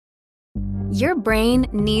Your brain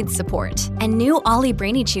needs support, and new Ollie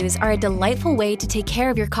Brainy Chews are a delightful way to take care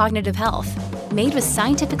of your cognitive health. Made with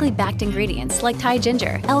scientifically backed ingredients like Thai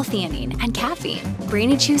ginger, L-theanine, and caffeine,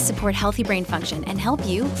 Brainy Chews support healthy brain function and help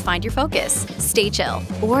you find your focus, stay chill,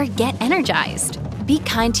 or get energized. Be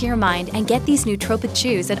kind to your mind and get these nootropic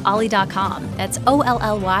chews at ollie.com. That's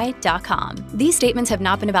OLLY.com. These statements have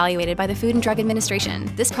not been evaluated by the Food and Drug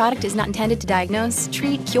Administration. This product is not intended to diagnose,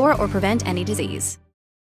 treat, cure, or prevent any disease.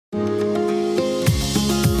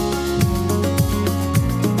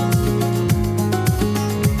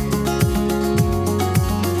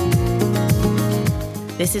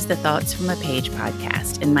 This is the Thoughts from a Page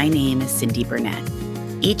podcast, and my name is Cindy Burnett.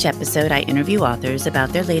 Each episode, I interview authors about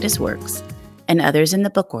their latest works and others in the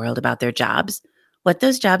book world about their jobs, what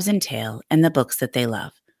those jobs entail, and the books that they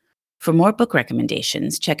love. For more book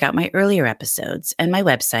recommendations, check out my earlier episodes and my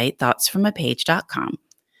website, thoughtsfromapage.com,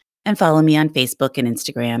 and follow me on Facebook and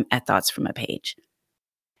Instagram at Thoughts From A Page.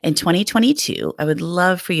 In 2022, I would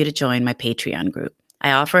love for you to join my Patreon group.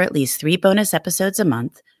 I offer at least 3 bonus episodes a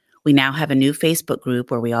month. We now have a new Facebook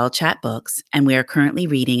group where we all chat books, and we are currently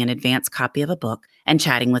reading an advanced copy of a book and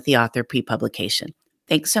chatting with the author pre-publication.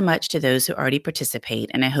 Thanks so much to those who already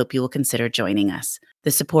participate, and I hope you will consider joining us.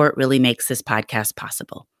 The support really makes this podcast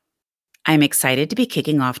possible. I'm excited to be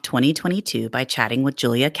kicking off 2022 by chatting with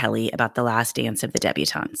Julia Kelly about The Last Dance of the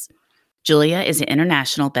Debutantes. Julia is an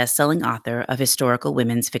international best-selling author of historical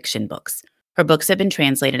women's fiction books. Her books have been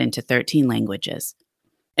translated into 13 languages.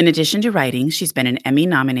 In addition to writing, she's been an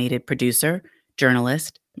Emmy-nominated producer,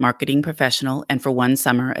 journalist, marketing professional, and for one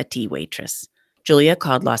summer, a tea waitress. Julia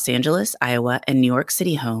called Los Angeles, Iowa, and New York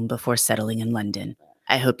City home before settling in London.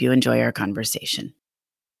 I hope you enjoy our conversation.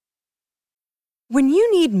 When you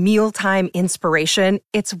need mealtime inspiration,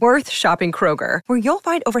 it's worth shopping Kroger, where you'll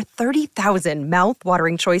find over 30,000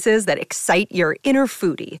 mouth-watering choices that excite your inner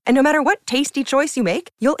foodie. And no matter what tasty choice you make,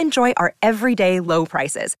 you'll enjoy our everyday low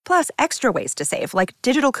prices, plus extra ways to save, like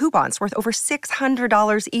digital coupons worth over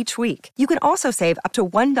 $600 each week. You can also save up to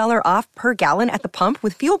 $1 off per gallon at the pump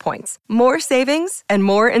with fuel points. More savings and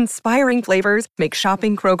more inspiring flavors make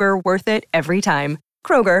shopping Kroger worth it every time.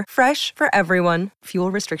 Kroger, fresh for everyone.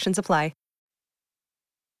 Fuel restrictions apply.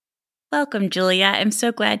 Welcome, Julia. I'm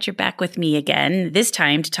so glad you're back with me again, this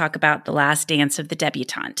time to talk about The Last Dance of the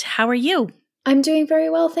Debutante. How are you? I'm doing very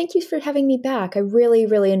well. Thank you for having me back. I really,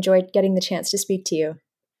 really enjoyed getting the chance to speak to you.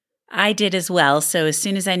 I did as well. So as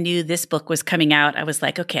soon as I knew this book was coming out, I was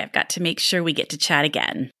like, okay, I've got to make sure we get to chat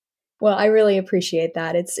again. Well, I really appreciate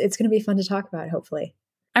that. It's going to be fun to talk about, hopefully.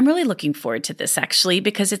 I'm really looking forward to this, actually,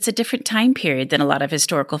 because it's a different time period than a lot of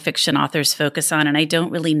historical fiction authors focus on, and I don't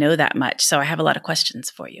really know that much, so I have a lot of questions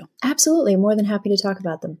for you. Absolutely. More than happy to talk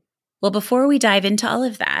about them. Well, before we dive into all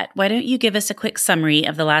of that, why don't you give us a quick summary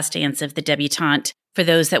of The Last Dance of the Debutante for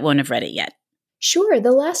those that won't have read it yet? Sure.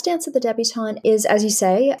 The Last Dance of the Debutante is, as you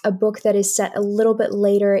say, a book that is set a little bit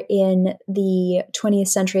later in the 20th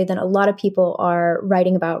century than a lot of people are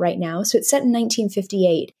writing about right now. So it's set in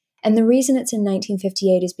 1958. And the reason it's in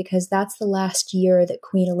 1958 is because that's the last year that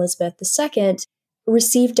Queen Elizabeth II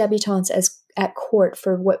received debutantes at court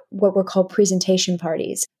for what were called presentation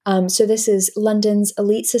parties. So this is London's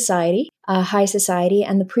elite society, high society,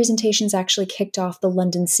 and the presentations actually kicked off the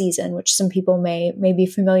London season, which some people may be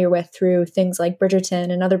familiar with through things like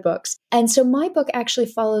Bridgerton and other books. And so my book actually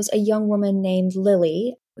follows a young woman named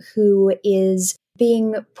Lily, who is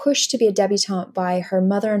being pushed to be a debutante by her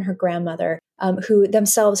mother and her grandmother, who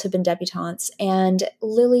themselves have been debutantes. And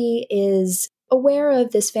Lily is aware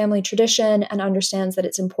of this family tradition and understands that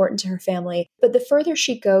it's important to her family. But the further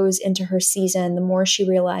she goes into her season, the more she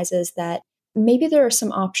realizes that maybe there are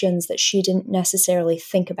some options that she didn't necessarily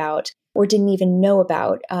think about or didn't even know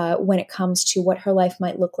about when it comes to what her life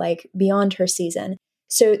might look like beyond her season.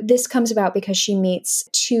 So this comes about because she meets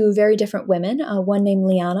 2 very different women, one named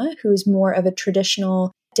Liana, who's more of a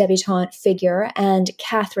traditional debutante figure, and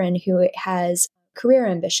Catherine, who has career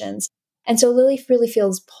ambitions. And so Lily really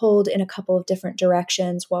feels pulled in a couple of different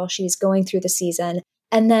directions while she's going through the season.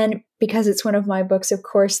 And then, because it's one of my books, of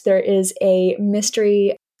course, there is a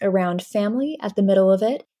mystery around family at the middle of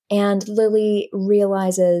it. And Lily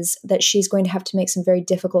realizes that she's going to have to make some very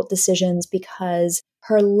difficult decisions because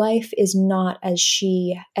her life is not as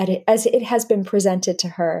it has been presented to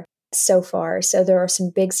her so far. So there are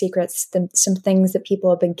some big secrets, some things that people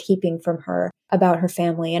have been keeping from her about her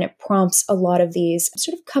family. And it prompts a lot of these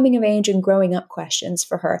sort of coming of age and growing up questions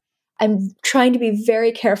for her. I'm trying to be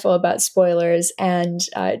very careful about spoilers and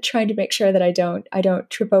trying to make sure that I don't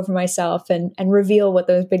trip over myself and reveal what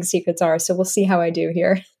those big secrets are. So we'll see how I do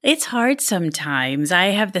here. It's hard sometimes. I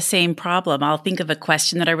have the same problem. I'll think of a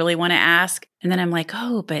question that I really want to ask, and then I'm like,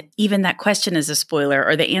 oh, but even that question is a spoiler,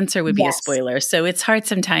 or the answer would be a spoiler. So it's hard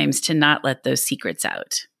sometimes to not let those secrets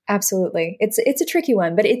out. Absolutely. It's a tricky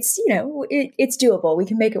one, but it's doable. We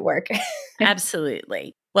can make it work.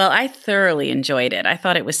 Absolutely. Well, I thoroughly enjoyed it. I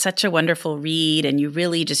thought it was such a wonderful read, and you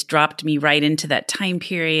really just dropped me right into that time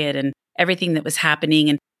period and everything that was happening.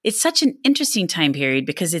 And it's such an interesting time period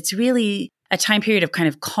because it's really a time period of kind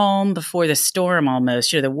of calm before the storm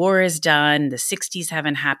almost. The war is done, the 60s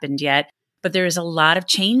haven't happened yet, but there's a lot of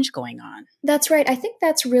change going on. That's right. I think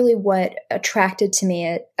that's really what attracted to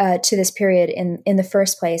me to this period in the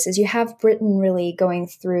first place, is you have Britain really going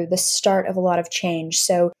through the start of a lot of change.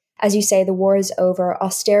 So as you say, the war is over.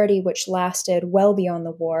 Austerity, which lasted well beyond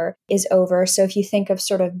the war, is over. So if you think of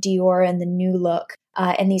sort of Dior and the new look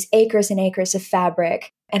and these acres and acres of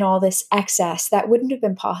fabric and all this excess, that wouldn't have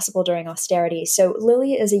been possible during austerity. So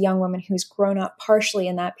Lily is a young woman who's grown up partially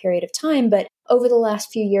in that period of time, but over the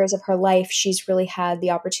last few years of her life, she's really had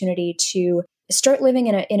the opportunity to start living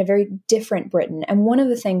in a very different Britain. And one of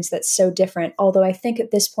the things that's so different, although I think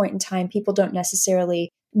at this point in time, people don't necessarily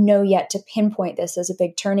know yet to pinpoint this as a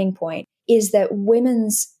big turning point, is that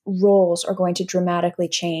women's roles are going to dramatically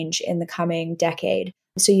change in the coming decade.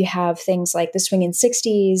 So you have things like the swinging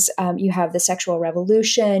 60s, you have the sexual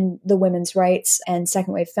revolution, the women's rights and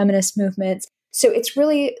second wave feminist movements. So it's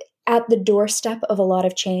really at the doorstep of a lot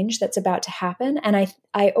of change that's about to happen. And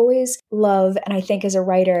I always love, and I think as a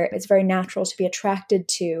writer, it's very natural to be attracted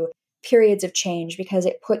to periods of change because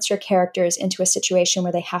it puts your characters into a situation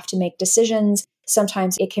where they have to make decisions.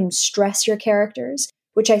 Sometimes it can stress your characters,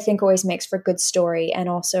 which I think always makes for good story and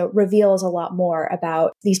also reveals a lot more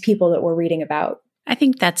about these people that we're reading about. I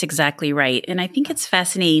think that's exactly right. And I think it's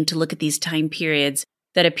fascinating to look at these time periods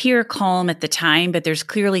that appear calm at the time, but there's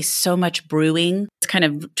clearly so much brewing. It's kind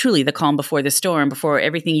of truly the calm before the storm, before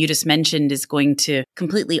everything you just mentioned is going to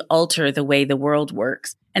completely alter the way the world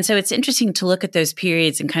works. And so it's interesting to look at those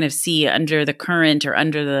periods and kind of see under the current or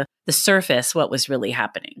under the surface what was really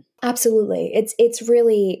happening. Absolutely. It's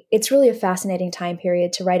really a fascinating time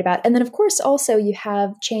period to write about. And then, of course, also you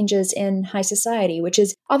have changes in high society, which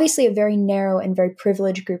is obviously a very narrow and very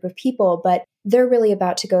privileged group of people, but they're really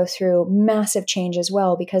about to go through massive change as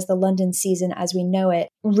well because the London season as we know it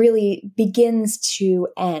really begins to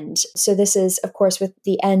end. So this is, of course, with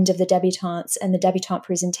the end of the debutantes and the debutante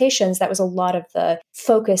presentations, that was a lot of the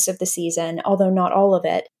focus of the season, although not all of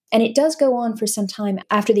it. And it does go on for some time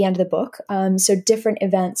after the end of the book. So different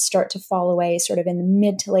events start to fall away sort of in the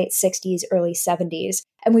mid to late 60s, early 70s.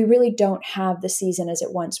 And we really don't have the season as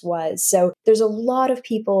it once was. So there's a lot of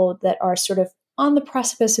people that are sort of on the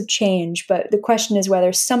precipice of change. But the question is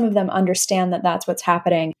whether some of them understand that that's what's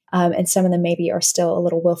happening. And some of them maybe are still a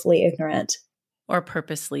little willfully ignorant. Or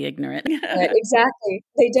purposely ignorant. Exactly.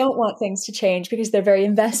 They don't want things to change because they're very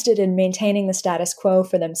invested in maintaining the status quo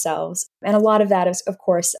for themselves. And a lot of that is, of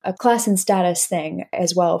course, a class and status thing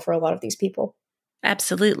as well for a lot of these people.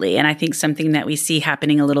 Absolutely. And I think something that we see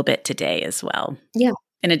happening a little bit today as well. Yeah.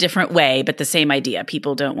 In a different way, but the same idea.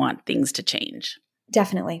 People don't want things to change.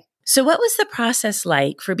 Definitely. So what was the process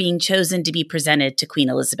like for being chosen to be presented to Queen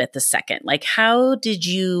Elizabeth II? Like, how did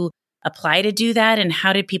you apply to do that? And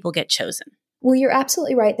how did people get chosen? Well, you're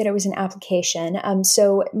absolutely right that it was an application.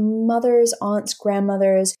 So mothers, aunts,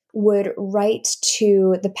 grandmothers would write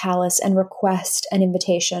to the palace and request an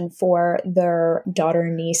invitation for their daughter,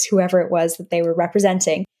 niece, whoever it was that they were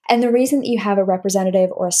representing. And the reason that you have a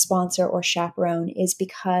representative or a sponsor or chaperone is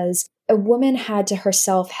because a woman had to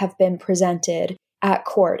herself have been presented at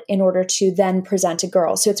court in order to then present a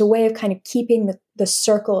girl. So it's a way of kind of keeping the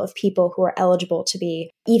circle of people who are eligible to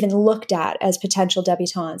be even looked at as potential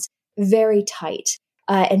debutantes very tight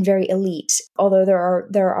and very elite. Although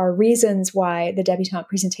there are reasons why the debutante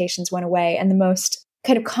presentations went away, and the most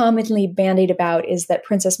kind of commonly bandied about is that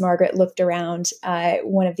Princess Margaret looked around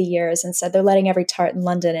one of the years and said, "They're letting every tart in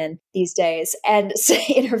London in these days," and so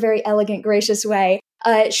in her very elegant, gracious way.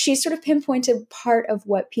 She sort of pinpointed part of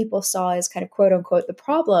what people saw as kind of quote unquote the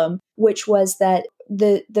problem, which was that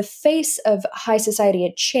the face of high society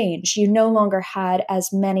had changed. You no longer had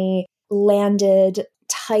as many landed,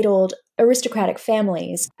 titled aristocratic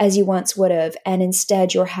families as you once would have. And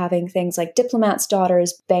instead you're having things like diplomats'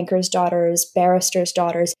 daughters, bankers' daughters, barristers'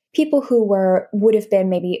 daughters, people who would have been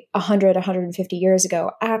maybe 100, 150 years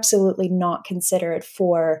ago, absolutely not considered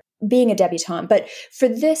for being a debutante. But for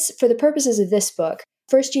the purposes of this book,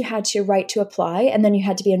 First, you had to write to apply, and then you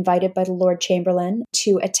had to be invited by the Lord Chamberlain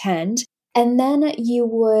to attend. And then you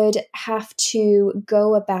would have to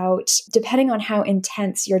go about, depending on how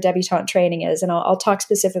intense your debutante training is, and I'll talk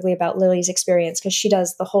specifically about Lily's experience because she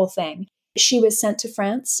does the whole thing. She was sent to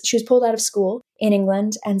France. She was pulled out of school in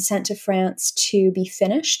England and sent to France to be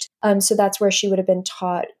finished. So that's where she would have been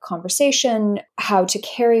taught conversation, how to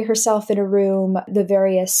carry herself in a room, the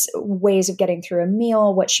various ways of getting through a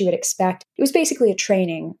meal, what she would expect. It was basically a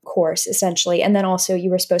training course, essentially. And then also you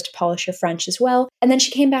were supposed to polish your French as well. And then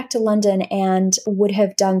she came back to London and would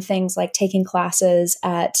have done things like taking classes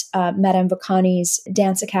at Madame Vocani's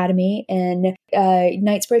dance academy in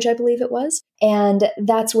Knightsbridge, I believe it was. And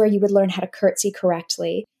that's where you would learn how to curtsy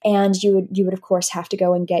correctly. And you would, of course, have to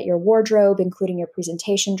go and get your wardrobe, including your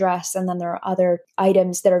presentation dress. And then there are other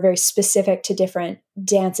items that are very specific to different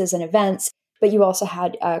dances and events. But you also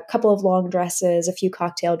had a couple of long dresses, a few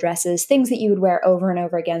cocktail dresses, things that you would wear over and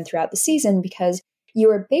over again throughout the season because you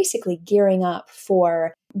were basically gearing up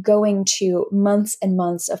for going to months and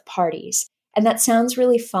months of parties. And that sounds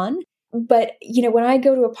really fun. But, when I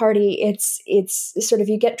go to a party, it's sort of,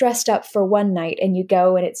 you get dressed up for one night and you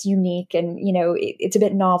go and it's unique and, it's a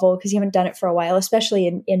bit novel because you haven't done it for a while, especially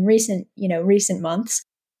in recent months.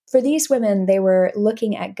 For these women, they were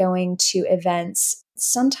looking at going to events,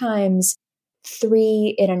 sometimes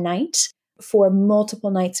 3 in a night for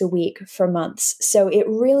multiple nights a week for months. So it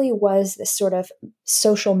really was this sort of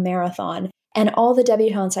social marathon. And all the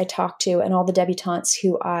debutantes I talked to and all the debutantes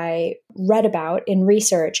who I read about in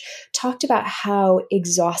research talked about how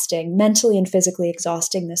exhausting, mentally and physically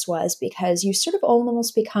exhausting this was because you sort of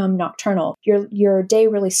almost become nocturnal. Your day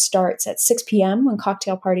really starts at 6 p.m. when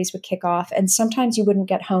cocktail parties would kick off, and sometimes you wouldn't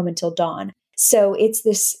get home until dawn. So it's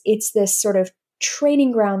this sort of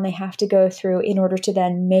training ground they have to go through in order to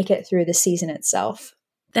then make it through the season itself.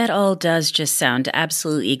 That all does just sound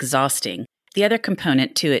absolutely exhausting. The other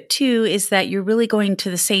component to it, too, is that you're really going to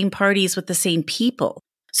the same parties with the same people.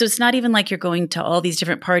 So it's not even like you're going to all these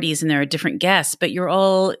different parties and there are different guests, but you're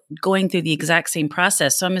all going through the exact same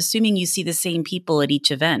process. So I'm assuming you see the same people at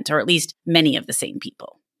each event, or at least many of the same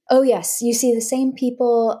people. Oh, yes. You see the same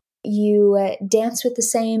people. You dance with the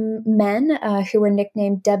same men who were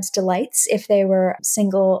nicknamed Deb's Delights if they were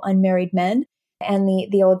single, unmarried men. And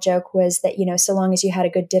the old joke was that, so long as you had a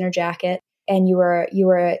good dinner jacket, and you were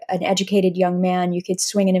an educated young man, you could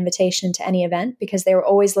swing an invitation to any event because they were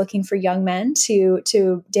always looking for young men to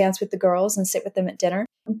dance with the girls and sit with them at dinner.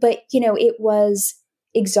 But, it was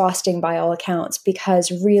exhausting by all accounts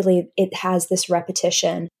because really it has this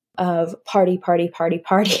repetition of party, party, party,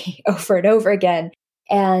 party over and over again.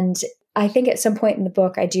 And I think at some point in the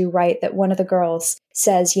book, I do write that one of the girls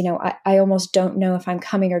says, I almost don't know if I'm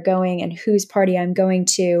coming or going and whose party I'm going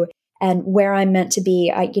to. And where I'm meant to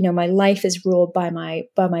be, my life is ruled by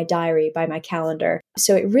my diary, by my calendar.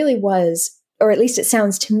 So it really was, or at least it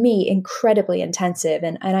sounds to me, incredibly intensive.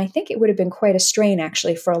 And I think it would have been quite a strain,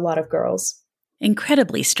 actually, for a lot of girls.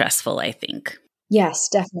 Incredibly stressful, I think. Yes,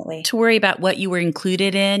 definitely. To worry about what you were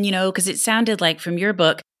included in, because it sounded like from your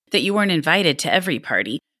book that you weren't invited to every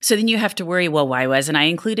party. So then you have to worry, well, why wasn't I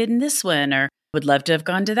included in this one? Or would love to have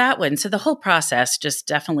gone to that one. So the whole process just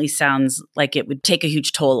definitely sounds like it would take a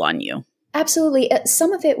huge toll on you. Absolutely.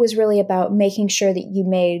 Some of it was really about making sure that you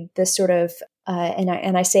made the sort of,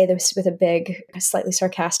 and I say this with a big, slightly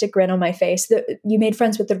sarcastic grin on my face, that you made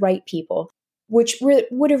friends with the right people, which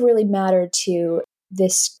would have really mattered to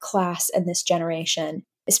this class and this generation,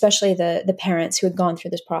 especially the parents who had gone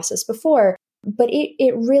through this process before. But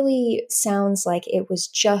it really sounds like it was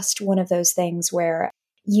just one of those things where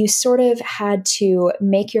you sort of had to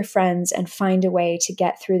make your friends and find a way to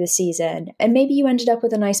get through the season. And maybe you ended up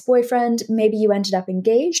with a nice boyfriend. Maybe you ended up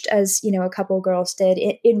engaged, as a couple of girls did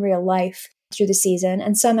in real life through the season.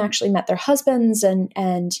 And some actually met their husbands and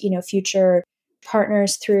future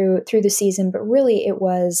partners through the season. But really, it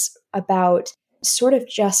was about sort of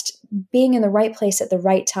just being in the right place at the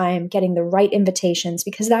right time, getting the right invitations,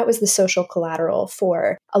 because that was the social collateral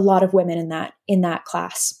for a lot of women in that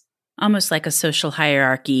class. Almost like a social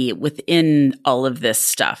hierarchy within all of this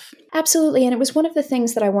stuff. Absolutely. And it was one of the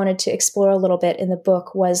things that I wanted to explore a little bit in the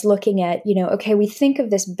book was looking at, okay, we think of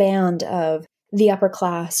this band of the upper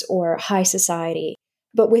class or high society,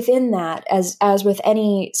 but within that, as with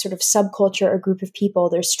any sort of subculture or group of people,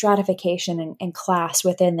 there's stratification and class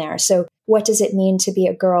within there. So what does it mean to be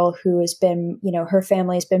a girl who has been, her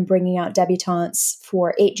family has been bringing out debutantes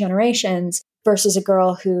for 8 generations versus a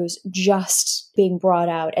girl who's just being brought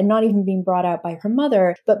out and not even being brought out by her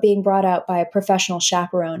mother, but being brought out by a professional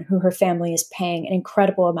chaperone who her family is paying an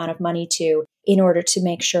incredible amount of money to in order to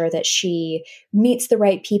make sure that she meets the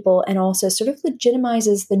right people and also sort of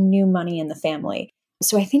legitimizes the new money in the family.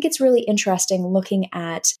 So I think it's really interesting looking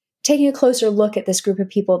at taking a closer look at this group of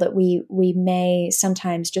people that we may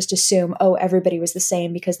sometimes just assume, oh, everybody was the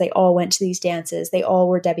same because they all went to these dances, they all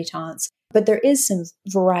were debutantes. But there is some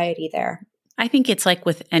variety there. I think it's like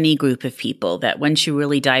with any group of people that once you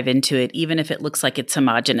really dive into it, even if it looks like it's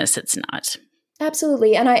homogenous, it's not.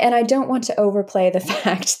 Absolutely. And I don't want to overplay the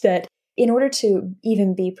fact that in order to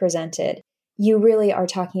even be presented, you really are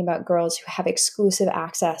talking about girls who have exclusive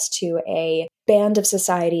access to a band of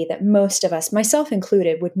society that most of us, myself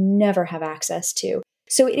included, would never have access to.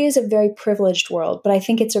 So it is a very privileged world, but I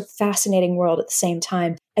think it's a fascinating world at the same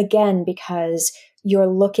time, again, because you're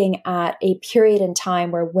looking at a period in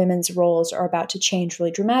time where women's roles are about to change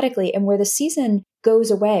really dramatically and where the season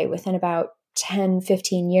goes away within about 10,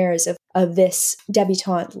 15 years of this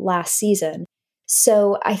debutante last season.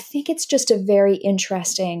 So I think it's just a very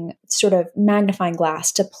interesting sort of magnifying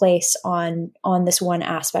glass to place on this one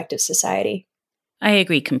aspect of society. I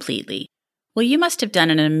agree completely. Well, you must have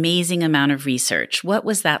done an amazing amount of research. What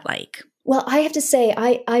was that like? Well, I have to say,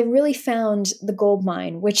 I really found The Gold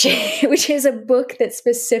Mine, which is a book that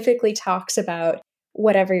specifically talks about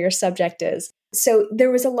whatever your subject is. So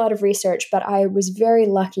there was a lot of research, but I was very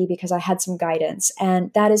lucky because I had some guidance.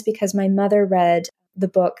 And that is because my mother read the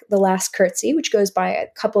book, The Last Curtsy, which goes by a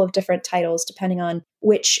couple of different titles depending on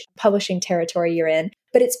which publishing territory you're in.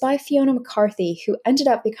 But it's by Fiona McCarthy, who ended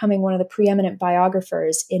up becoming one of the preeminent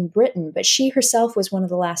biographers in Britain. But she herself was one of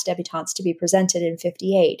the last debutantes to be presented in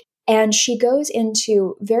 1958. And she goes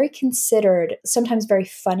into very considered, sometimes very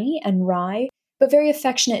funny and wry, but very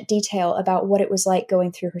affectionate detail about what it was like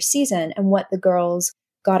going through her season and what the girls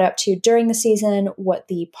got up to during the season, what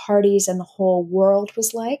the parties and the whole world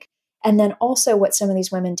was like, and then also what some of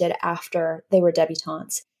these women did after they were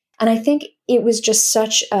debutantes. And I think it was just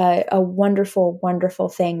such a wonderful, wonderful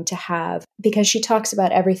thing to have, because she talks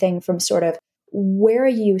about everything from sort of where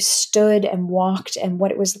you stood and walked and what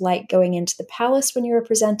it was like going into the palace when you were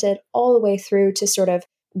presented, all the way through to sort of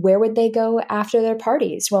where would they go after their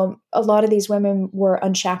parties? Well, a lot of these women were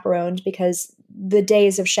unchaperoned because the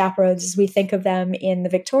days of chaperones, as we think of them in the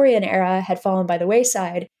Victorian era, had fallen by the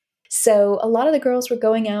wayside. So a lot of the girls were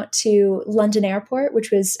going out to London Airport,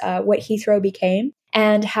 which was what Heathrow became,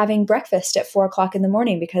 and having breakfast at 4:00 in the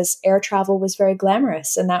morning because air travel was very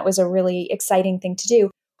glamorous. And that was a really exciting thing to do.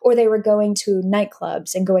 Or they were going to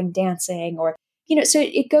nightclubs and going dancing, or, so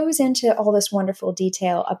it goes into all this wonderful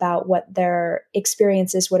detail about what their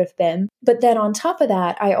experiences would have been. But then on top of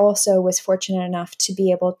that, I also was fortunate enough to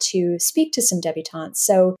be able to speak to some debutantes.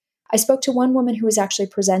 So I spoke to one woman who was actually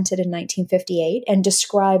presented in 1958 and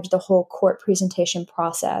described the whole court presentation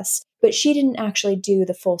process, but she didn't actually do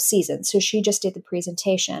the full season. So she just did the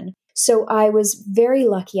presentation. So I was very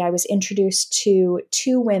lucky. I was introduced to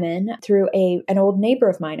two women through an old neighbor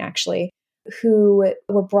of mine, actually, who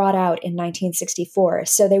were brought out in 1964.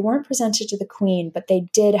 So they weren't presented to the Queen, but they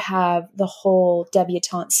did have the whole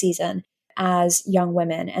debutante season as young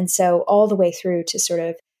women. And so all the way through to sort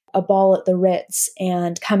of a ball at the Ritz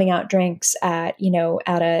and coming out drinks at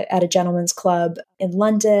a gentleman's club in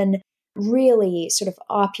London, really sort of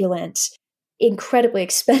opulent, incredibly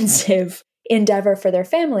expensive endeavor for their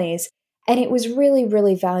families. And it was really,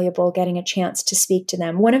 really valuable getting a chance to speak to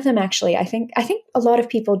them. One of them, actually, I think a lot of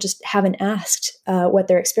people just haven't asked what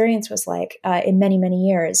their experience was like in many, many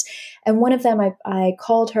years. And one of them, I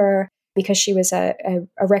called her because she was a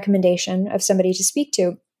recommendation of somebody to speak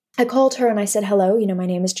to. I called her and I said, hello, my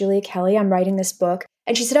name is Julia Kelly. I'm writing this book.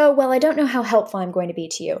 And she said, oh, well, I don't know how helpful I'm going to be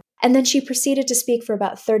to you. And then she proceeded to speak for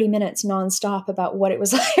about 30 minutes nonstop about what it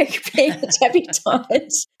was like being a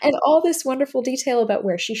debutante and all this wonderful detail about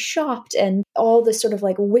where she shopped and all this sort of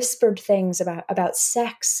like whispered things about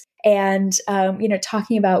sex and,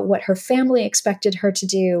 talking about what her family expected her to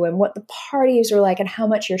do and what the parties were like and how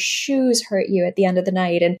much your shoes hurt you at the end of the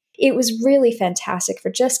night. And it was really fantastic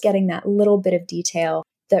for just getting that little bit of detail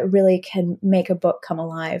that really can make a book come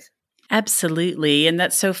alive. Absolutely. And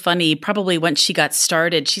that's so funny. Probably once she got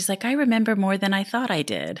started, she's like, I remember more than I thought I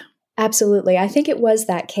did. Absolutely. I think it was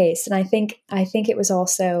that case. And I think it was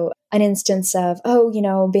also an instance of,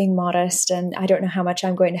 being modest and I don't know how much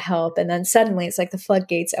I'm going to help. And then suddenly it's like the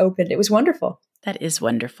floodgates opened. It was wonderful. That is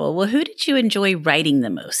wonderful. Well, who did you enjoy writing the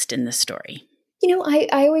most in this story?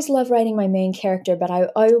 I always love writing my main character, but I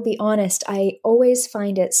will be honest, I always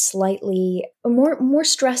find it slightly more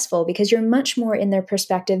stressful because you're much more in their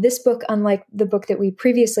perspective. This book, unlike the book that we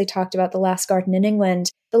previously talked about, The Last Garden in England,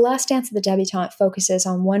 The Last Dance of the Debutante focuses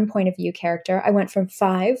on one point of view character. I went from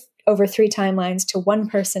 5 over 3 timelines to one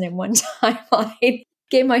person in one timeline.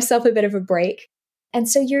 gave myself a bit of a break. And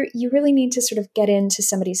so you really need to sort of get into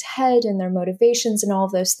somebody's head and their motivations and all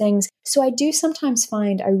of those things. So I do sometimes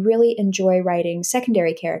find I really enjoy writing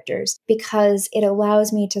secondary characters because it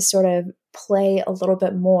allows me to sort of play a little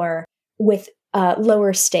bit more with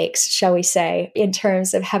lower stakes, shall we say, in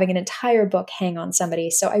terms of having an entire book hang on somebody.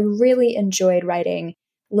 So I really enjoyed writing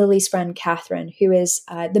Lily's friend Catherine, who is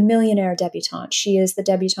the millionaire debutante. She is the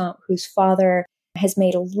debutante whose father has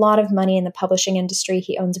made a lot of money in the publishing industry.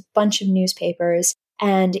 He owns a bunch of newspapers,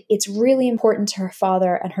 and it's really important to her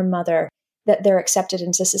father and her mother that they're accepted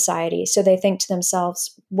into society. So they think to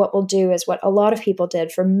themselves, what we'll do is what a lot of people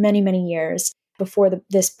did for many, many years before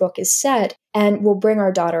this book is set, and we'll bring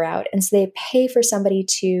our daughter out. And so they pay for somebody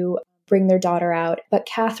to bring their daughter out. But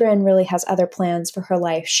Catherine really has other plans for her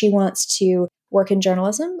life. She wants to work in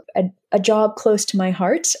journalism, a job close to my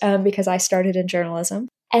heart because I started in journalism.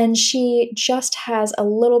 And she just has a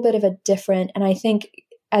little bit of a different, and I think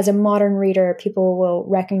as a modern reader, people will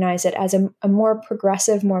recognize it as a more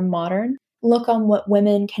progressive, more modern look on what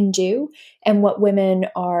women can do and what women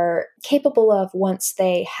are capable of once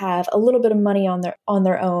they have a little bit of money on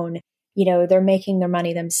their own. You know, they're making their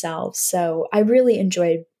money themselves. So I really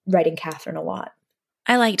enjoyed writing Catherine a lot.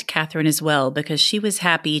 I liked Catherine as well because she was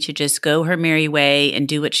happy to just go her merry way and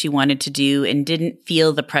do what she wanted to do and didn't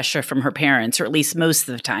feel the pressure from her parents, or at least most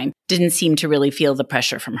of the time, didn't seem to really feel the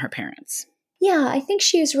pressure from her parents. Yeah, I think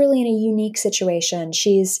she is really in a unique situation.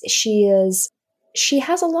 She has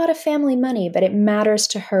a lot of family money, but it matters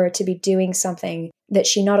to her to be doing something that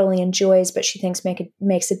she not only enjoys, but she thinks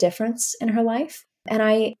makes a difference in her life. And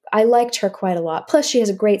I liked her quite a lot. Plus, she has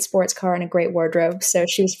a great sports car and a great wardrobe. So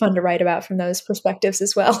she was fun to write about from those perspectives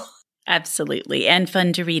as well. Absolutely. And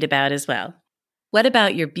fun to read about as well. What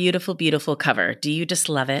about your beautiful, beautiful cover? Do you just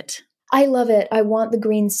love it? I love it. I want the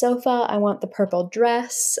green sofa. I want the purple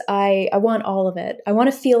dress. I want all of it. I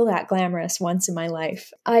want to feel that glamorous once in my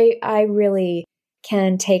life. I really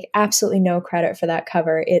can take absolutely no credit for that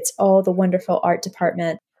cover. It's all the wonderful art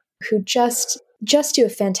department who just do a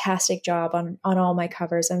fantastic job on all my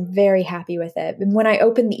covers. I'm very happy with it. And when I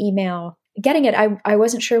opened the email, getting it, I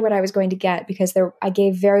wasn't sure what I was going to get because I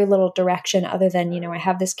gave very little direction other than, I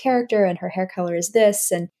have this character and her hair color is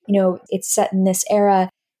this, and, it's set in this era.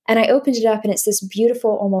 And I opened it up and it's this beautiful,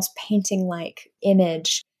 almost painting-like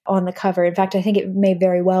image on the cover. In fact, I think it may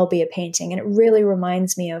very well be a painting. And it really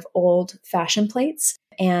reminds me of old fashion plates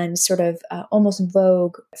and sort of almost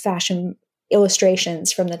Vogue fashion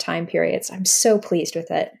illustrations from the time periods. I'm so pleased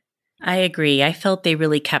with it. I agree. I felt they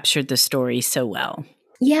really captured the story so well.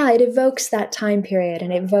 Yeah, it evokes that time period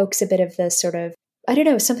and it evokes a bit of this sort of, I don't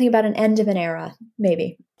know, something about an end of an era,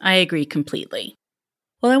 maybe. I agree completely.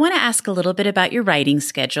 Well, I want to ask a little bit about your writing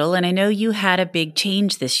schedule, and I know you had a big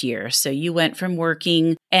change this year. So you went from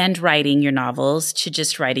working and writing your novels to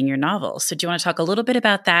just writing your novels. So do you want to talk a little bit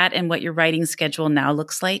about that and what your writing schedule now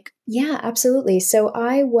looks like? Yeah, absolutely. So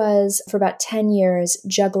I was, for about 10 years,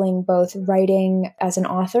 juggling both writing as an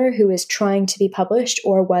author who is trying to be published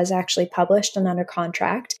or was actually published and under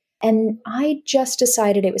contract. And I just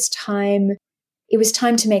decided it was time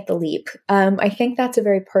to make the leap. I think that's a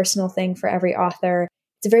very personal thing for every author.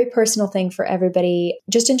 It's a very personal thing for everybody,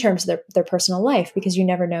 just in terms of their personal life, because you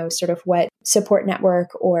never know sort of what support network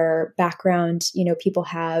or background, people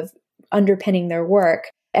have underpinning their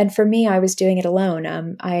work. And for me, I was doing it alone.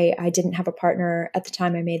 I didn't have a partner at the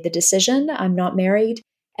time I made the decision. I'm not married.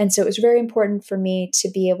 And so it was very important for me to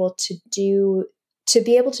be able to do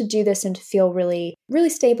this and to feel really,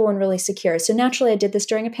 really stable and really secure. So naturally, I did this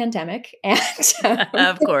during a pandemic, and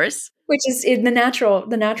of course, which is in the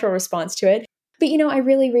natural response to it. But, I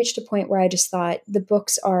really reached a point where I just thought the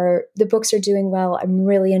books are doing well. I'm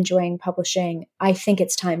really enjoying publishing. I think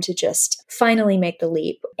it's time to just finally make the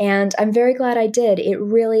leap. And I'm very glad I did. It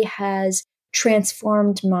really has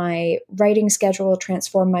transformed my writing schedule,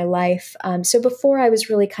 transformed my life. So before I was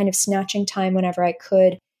really kind of snatching time whenever I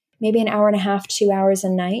could, maybe an hour and a half, 2 hours a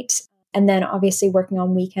night. And then obviously working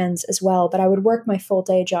on weekends as well. But I would work my full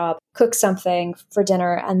day job, cook something for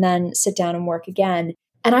dinner, and then sit down and work again.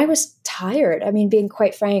 And I was tired. I mean, being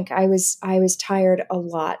quite frank, I was tired a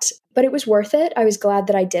lot, but it was worth it. I was glad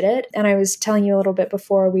that I did it. And I was telling you a little bit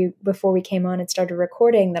before we came on and started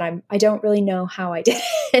recording that I don't really know how I did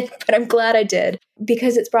it, but I'm glad I did,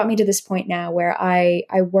 because it's brought me to this point now where I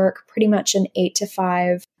work pretty much an 8 to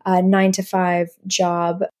 5, 9 to 5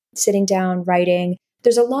 job, sitting down, writing.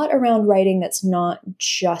 There's a lot around writing that's not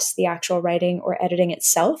just the actual writing or editing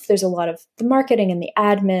itself. There's a lot of the marketing and the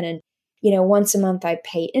admin, and once a month I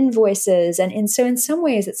pay invoices. And so in some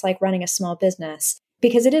ways it's like running a small business,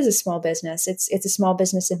 because it is a small business. It's a small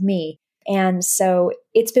business of me. And so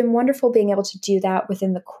it's been wonderful being able to do that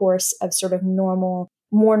within the course of sort of more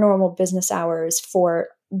normal business hours for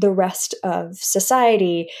the rest of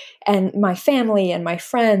society and my family and my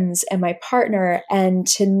friends and my partner, and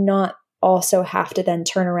to not also have to then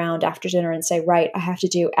turn around after dinner and say, right, I have to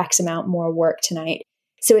do X amount more work tonight.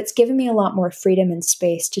 So it's given me a lot more freedom and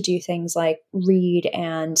space to do things like read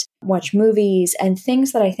and watch movies and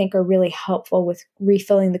things that I think are really helpful with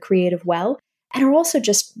refilling the creative well, and are also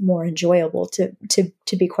just more enjoyable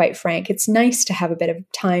to be quite frank. It's nice to have a bit of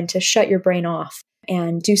time to shut your brain off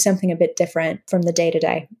and do something a bit different from the day to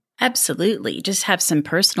day. Absolutely. Just have some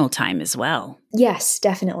personal time as well. Yes,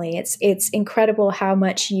 definitely. It's incredible how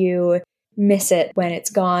much you miss it when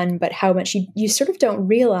it's gone, but how much you sort of don't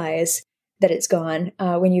realize that it's gone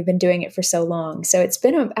when you've been doing it for so long. So it's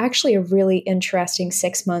been actually a really interesting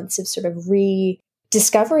 6 months of sort of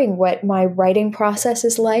rediscovering what my writing process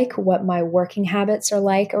is like, what my working habits are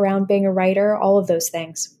like around being a writer, all of those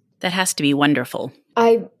things. That has to be wonderful.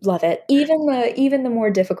 I love it. Even the more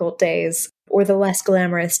difficult days or the less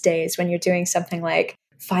glamorous days when you're doing something like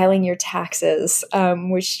filing your taxes,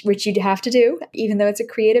 which you'd have to do, even though it's a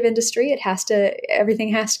creative industry,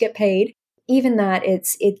 everything has to get paid. Even that,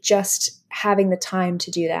 it's just having the time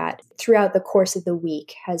to do that throughout the course of the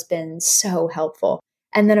week has been so helpful.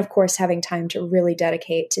 And then, of course, having time to really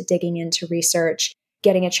dedicate to digging into research,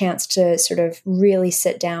 getting a chance to sort of really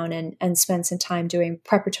sit down and spend some time doing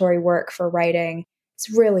preparatory work for writing. It's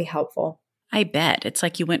really helpful. I bet. It's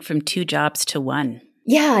like you went from 2 jobs to 1.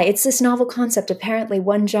 Yeah, it's this novel concept. Apparently,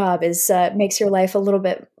 one job makes your life a little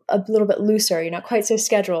bit looser. You're not quite so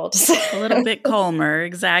scheduled. A little bit calmer,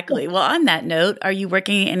 exactly. Well, on that note, are you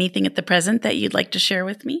working anything at the present that you'd like to share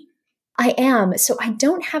with me? I am. So I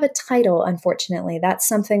don't have a title, unfortunately. That's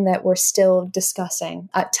something that we're still discussing.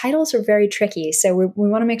 Titles are very tricky, so we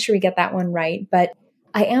want to make sure we get that one right. But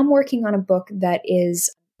I am working on a book that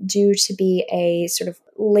is due to be a sort of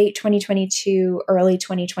late 2022, early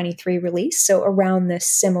 2023 release. So around this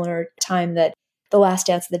similar time that The Last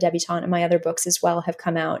Dance of the Debutante and my other books as well have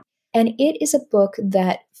come out. And it is a book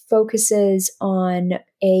that focuses on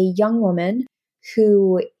a young woman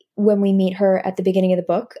who, when we meet her at the beginning of the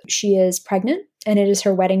book, she is pregnant and it is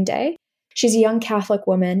her wedding day. She's a young Catholic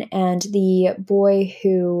woman, and the boy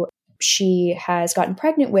who she has gotten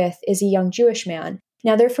pregnant with is a young Jewish man.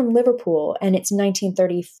 Now, they're from Liverpool, and it's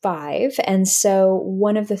 1935. And so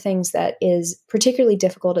one of the things that is particularly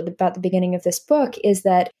difficult about the beginning of this book is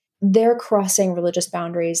that they're crossing religious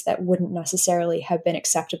boundaries that wouldn't necessarily have been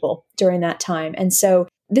acceptable during that time. And so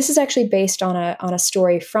this is actually based on a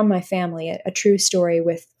story from my family, a true story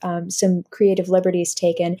with some creative liberties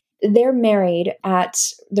taken. They're married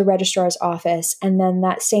at the registrar's office, and then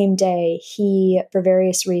that same day, he, for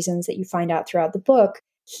various reasons that you find out throughout the book,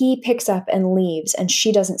 he picks up and leaves, and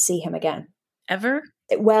she doesn't see him again. Ever?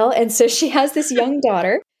 Well, and so she has this young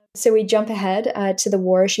daughter. So we jump ahead to the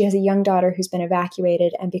war. She has a young daughter who's been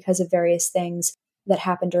evacuated, and because of various things that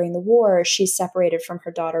happened during the war, she's separated from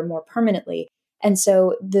her daughter more permanently. And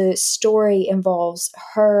so the story involves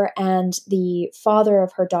her and the father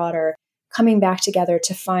of her daughter coming back together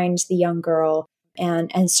to find the young girl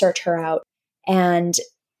and search her out, and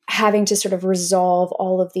having to sort of resolve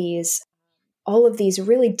all of these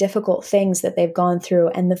really difficult things that they've gone through,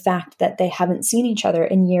 and the fact that they haven't seen each other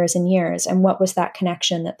in years and years, and what was that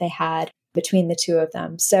connection that they had between the two of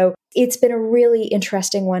them. So it's been a really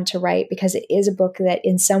interesting one to write, because it is a book that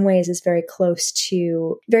in some ways is very close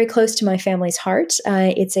to my family's heart.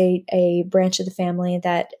 It's a branch of the family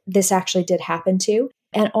that this actually did happen to.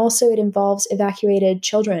 And also it involves evacuated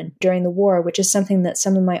children during the war, which is something that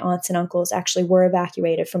some of my aunts and uncles actually were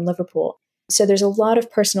evacuated from Liverpool. So there's a lot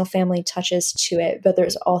of personal family touches to it, but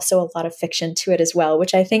there's also a lot of fiction to it as well,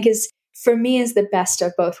 which I think is, for me, is the best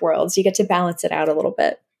of both worlds. You get to balance it out a little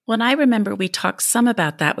bit. Well, and I remember we talked some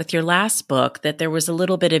about that with your last book, that there was a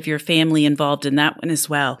little bit of your family involved in that one as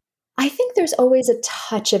well. I think there's always a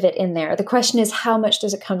touch of it in there. The question is, how much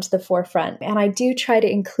does it come to the forefront? And I do try to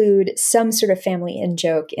include some sort of family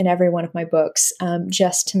in-joke in every one of my books,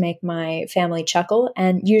 just to make my family chuckle.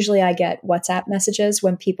 And usually I get WhatsApp messages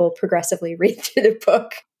when people progressively read through the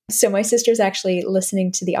book. So my sister's actually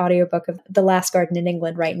listening to the audiobook of The Last Garden in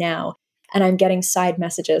England right now, and I'm getting side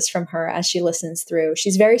messages from her as she listens through.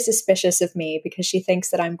 She's very suspicious of me because she thinks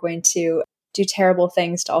that I'm going to do terrible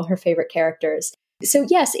things to all her favorite characters. So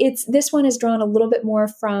yes, this one is drawn a little bit more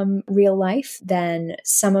from real life than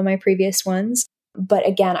some of my previous ones. But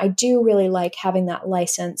again, I do really like having that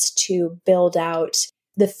license to build out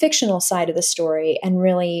the fictional side of the story and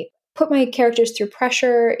really put my characters through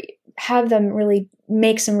pressure, have them really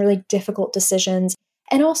make some really difficult decisions,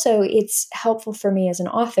 And also it's helpful for me as an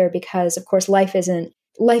author because, of course, life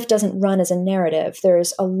doesn't run as a narrative.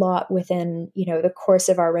 There's a lot within, the course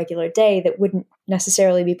of our regular day that wouldn't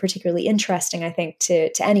necessarily be particularly interesting, I think,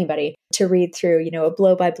 to anybody to read through, a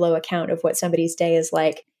blow by blow account of what somebody's day is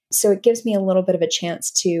like. So it gives me a little bit of a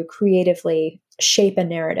chance to creatively shape a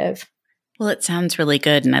narrative. Well, it sounds really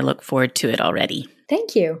good, and I look forward to it already.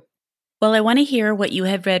 Thank you. Well, I want to hear what you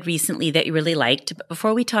have read recently that you really liked. But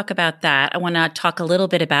before we talk about that, I want to talk a little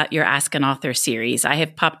bit about your Ask an Author series. I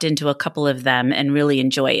have popped into a couple of them and really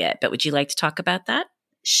enjoy it. But would you like to talk about that?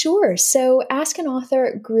 Sure. So Ask an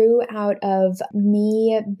Author grew out of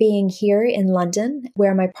me being here in London,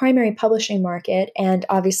 where my primary publishing market and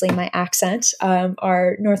obviously my accent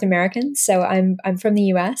are North American. So I'm from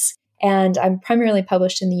the US. And I'm primarily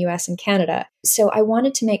published in the US and Canada. So I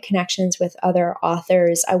wanted to make connections with other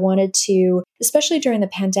authors. I wanted to, especially during the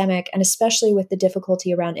pandemic and especially with the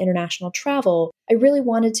difficulty around international travel, I really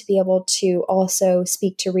wanted to be able to also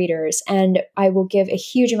speak to readers. And I will give a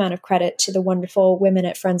huge amount of credit to the wonderful women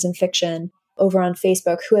at Friends in Fiction over on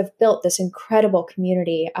Facebook who have built this incredible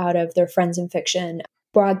community out of their Friends in Fiction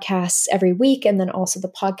broadcasts every week, and then also the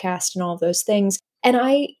podcast and all of those things. And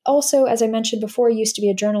I also, as I mentioned before, used to be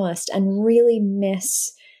a journalist and really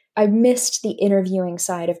missed the interviewing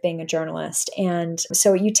side of being a journalist. And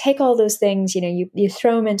so you take all those things, you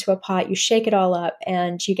throw them into a pot, you shake it all up,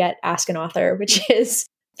 and you get Ask an Author, which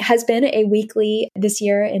has been a weekly this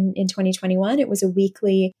year in 2021. It was a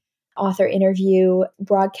weekly author interview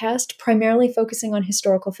broadcast, primarily focusing on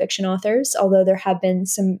historical fiction authors, although there have been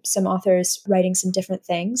some authors writing some different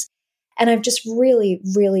things. And I've just really,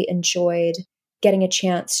 really enjoyed getting a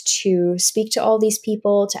chance to speak to all these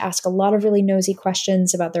people, to ask a lot of really nosy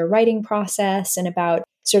questions about their writing process and about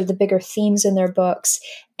sort of the bigger themes in their books.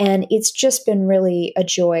 And it's just been really a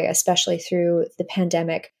joy, especially through the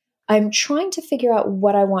pandemic. I'm trying to figure out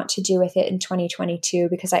what I want to do with it in 2022,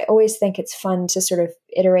 because I always think it's fun to sort of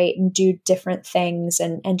iterate and do different things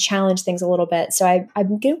and challenge things a little bit. So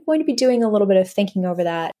I'm going to be doing a little bit of thinking over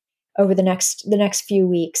that over the next few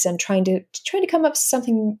weeks and trying to come up with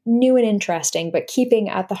something new and interesting, but keeping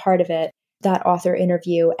at the heart of it that author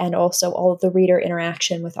interview and also all of the reader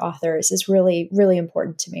interaction with authors is really, really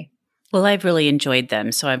important to me. Well, I've really enjoyed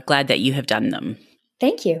them, so I'm glad that you have done them.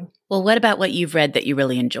 Thank you. Well, what about what you've read that you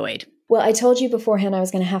really enjoyed? Well, I told you beforehand I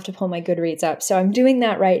was going to have to pull my Goodreads up, so I'm doing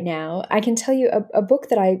that right now. I can tell you a book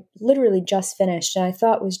that I literally just finished and I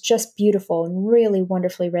thought was just beautiful and really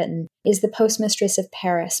wonderfully written is The Postmistress of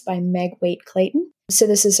Paris by Meg Waite Clayton. So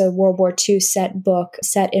this is a World War II book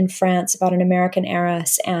set in France about an American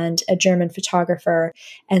heiress and a German photographer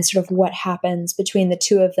and sort of what happens between the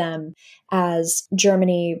two of them as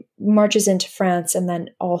Germany marches into France, and then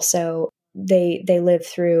also they live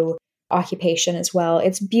through occupation as well.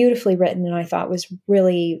 It's beautifully written and I thought was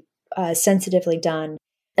really sensitively done.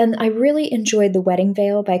 And I really enjoyed The Wedding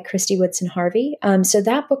Veil by Christy Woodson Harvey. So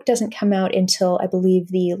that book doesn't come out until, I believe,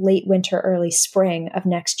 the late winter, early spring of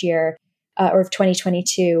next year, or of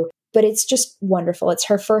 2022. But it's just wonderful. It's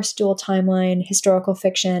her first dual timeline, historical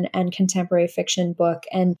fiction and contemporary fiction book.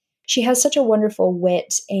 And she has such a wonderful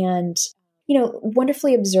wit and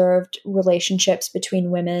wonderfully observed relationships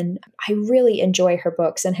between women. I really enjoy her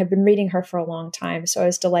books and have been reading her for a long time, so I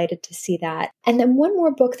was delighted to see that. And then one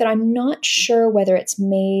more book that I'm not sure whether it's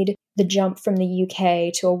made the jump from the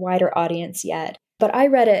UK to a wider audience yet, but I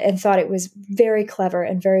read it and thought it was very clever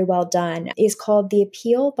and very well done, is called The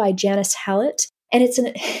Appeal by Janice Hallett. And it's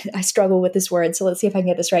I struggle with this word, so let's see if I can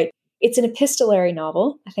get this right. It's an epistolary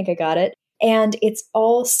novel. I think I got it. And it's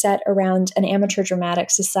all set around an amateur dramatic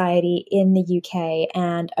society in the UK,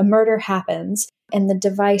 and a murder happens. And the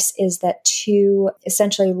device is that two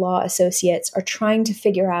essentially law associates are trying to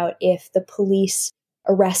figure out if the police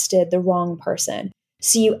arrested the wrong person.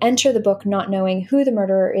 So you enter the book not knowing who the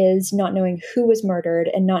murderer is, not knowing who was murdered,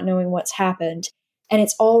 and not knowing what's happened. And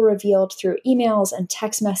it's all revealed through emails and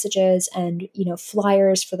text messages and,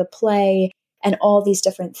 flyers for the play and all these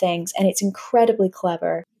different things. And it's incredibly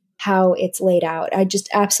clever how it's laid out. I just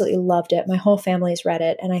absolutely loved it. My whole family's read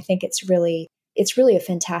it, and I think it's really a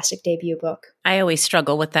fantastic debut book. I always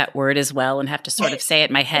struggle with that word as well and have to sort of say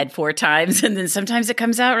it in my head 4 times, and then sometimes it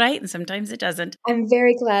comes out right and sometimes it doesn't. I'm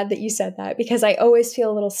very glad that you said that, because I always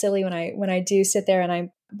feel a little silly when I do sit there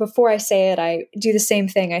and before I say it, I do the same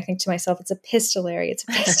thing. I think to myself, it's epistolary.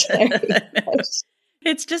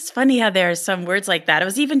 It's just funny how there are some words like that. I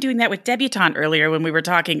was even doing that with debutante earlier when we were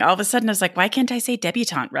talking. All of a sudden, I was like, why can't I say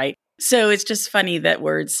debutante right? So it's just funny that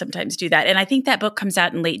words sometimes do that. And I think that book comes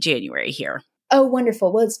out in late January here. Oh,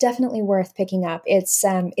 wonderful. Well, it's definitely worth picking up. It's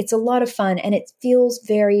a lot of fun, and it feels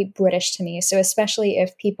very British to me. So especially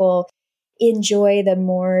if people enjoy the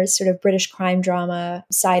more sort of British crime drama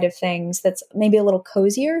side of things that's maybe a little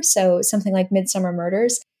cozier, so something like Midsummer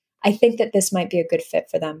Murders, I think that this might be a good fit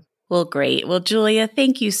for them. Well, great. Well, Julia,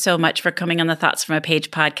 thank you so much for coming on the Thoughts from a Page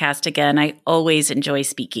podcast again. I always enjoy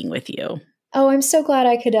speaking with you. Oh, I'm so glad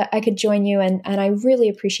I could join you, and I really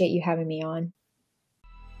appreciate you having me on.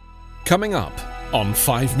 Coming up on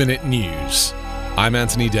 5 Minute News, I'm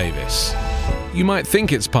Anthony Davis. You might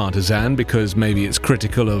think it's partisan because maybe it's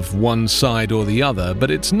critical of one side or the other, but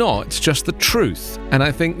it's not. It's just the truth. And I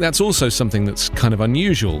think that's also something that's kind of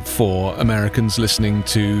unusual for Americans listening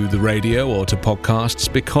to the radio or to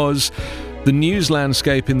podcasts, because the news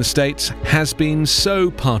landscape in the States has been so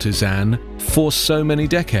partisan for so many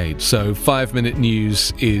decades. So 5 Minute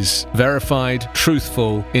News is verified,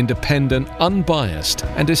 truthful, independent, unbiased,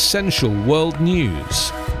 and essential world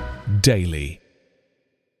news daily.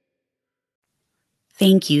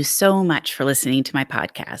 Thank you so much for listening to my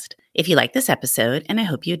podcast. If you like this episode, and I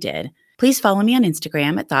hope you did, please follow me on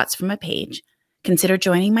Instagram at Thoughts from a Page. Consider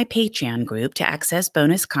joining my Patreon group to access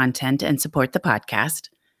bonus content and support the podcast.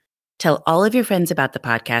 Tell all of your friends about the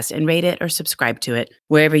podcast and rate it or subscribe to it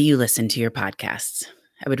wherever you listen to your podcasts.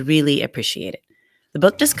 I would really appreciate it. The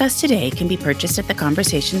book discussed today can be purchased at the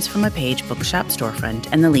Conversations from a Page bookshop storefront,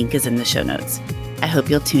 and the link is in the show notes. I hope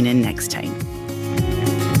you'll tune in next time.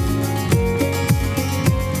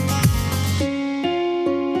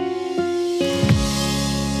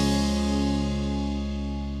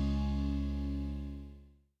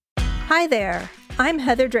 Hi there, I'm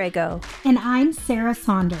Heather Drago. And I'm Sarah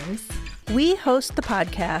Saunders. We host the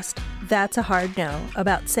podcast, That's a Hard No,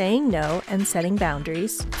 about saying no and setting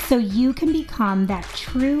boundaries. So you can become that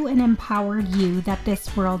true and empowered you that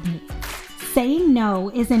this world needs. Saying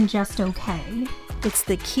no isn't just okay. It's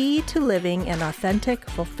the key to living an authentic,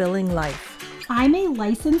 fulfilling life. I'm a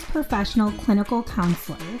licensed professional clinical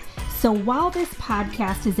counselor. So while this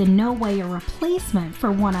podcast is in no way a replacement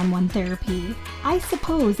for one-on-one therapy, I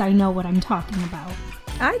suppose I know what I'm talking about.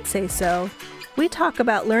 I'd say so. We talk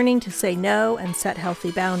about learning to say no and set healthy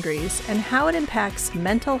boundaries and how it impacts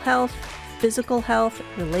mental health, physical health,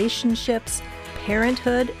 relationships,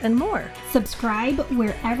 parenthood, and more. Subscribe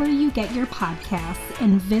wherever you get your podcasts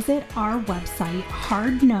and visit our website,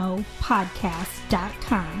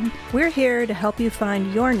 hardnopodcast.com. We're here to help you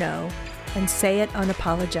find your no and say it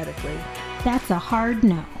unapologetically. That's a hard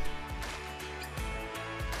no.